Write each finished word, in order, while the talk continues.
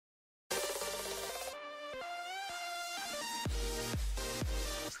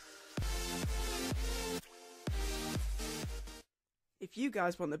If you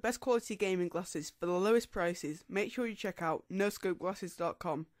guys want the best quality gaming glasses for the lowest prices, make sure you check out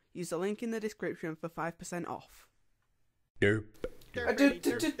noscopeglasses.com. Use the link in the description for 5% off.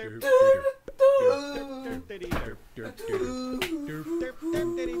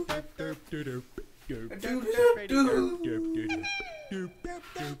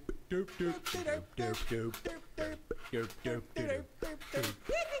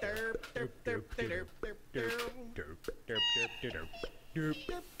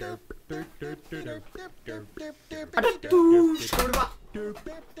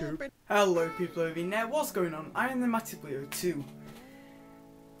 Hello people over there, what's going on? I am the Matiblio2.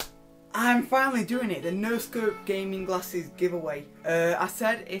 I'm finally doing it, the No Scope Gaming Glasses giveaway. I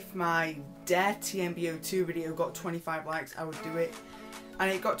said if my Dare TMBO2 video got 25 likes I would do it.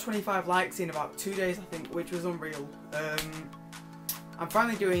 And it got 25 likes in about 2 days I think, which was unreal. I'm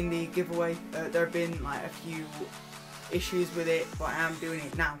finally doing the giveaway. There have been like a few issues with it, but I am doing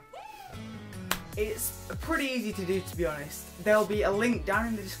it now. It's pretty easy to do, to be honest. There'll be a link down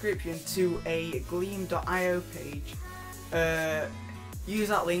in the description to a gleam.io page. Use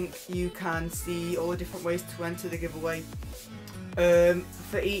that link, you can see all the different ways to enter the giveaway.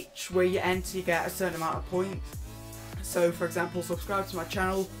 For each way you enter you get a certain amount of points. So for example, subscribe to my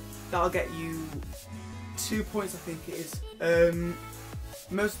channel, that'll get you 2 points I think it is.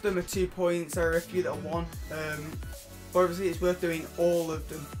 Most of them are 2 points, there are a few that are 1. But obviously it's worth doing all of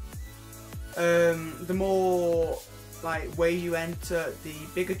them. The more ways you enter, the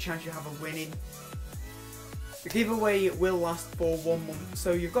bigger chance you have of winning. The giveaway will last for 1 month,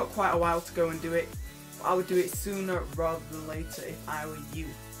 so you've got quite a while to go and do it. But I would do it sooner rather than later if I were you.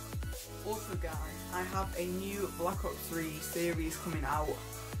 Also guys, I have a new Black Ops 3 series coming out.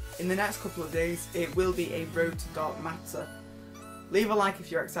 In the next couple of days it will be a Road to Dark Matter. Leave a like if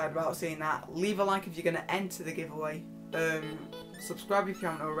you're excited about seeing that. Leave a like if you're going to enter the giveaway. Subscribe if you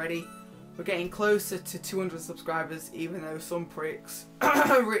haven't already. We're getting closer to 200 subscribers, even though some pricks,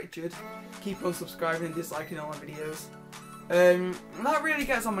 Richard, keep on subscribing and disliking all my videos. That really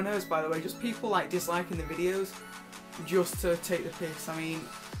gets on my nerves, by the way, just people disliking the videos just to take the piss. I mean,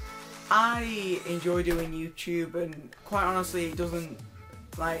 I enjoy doing YouTube, and quite honestly it doesn't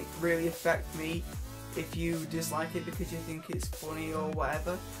really affect me if you dislike it because you think it's funny or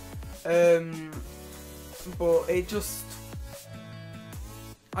whatever. But it just,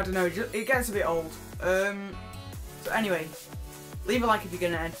 I don't know, it gets a bit old. So anyway, leave a like if you're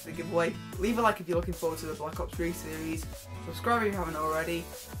going to enter the giveaway. Leave a like if you're looking forward to the Black Ops 3 series. Subscribe if you haven't already.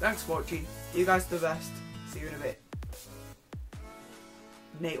 Thanks for watching. You guys are the best. See you in a bit.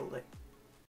 Nailed it.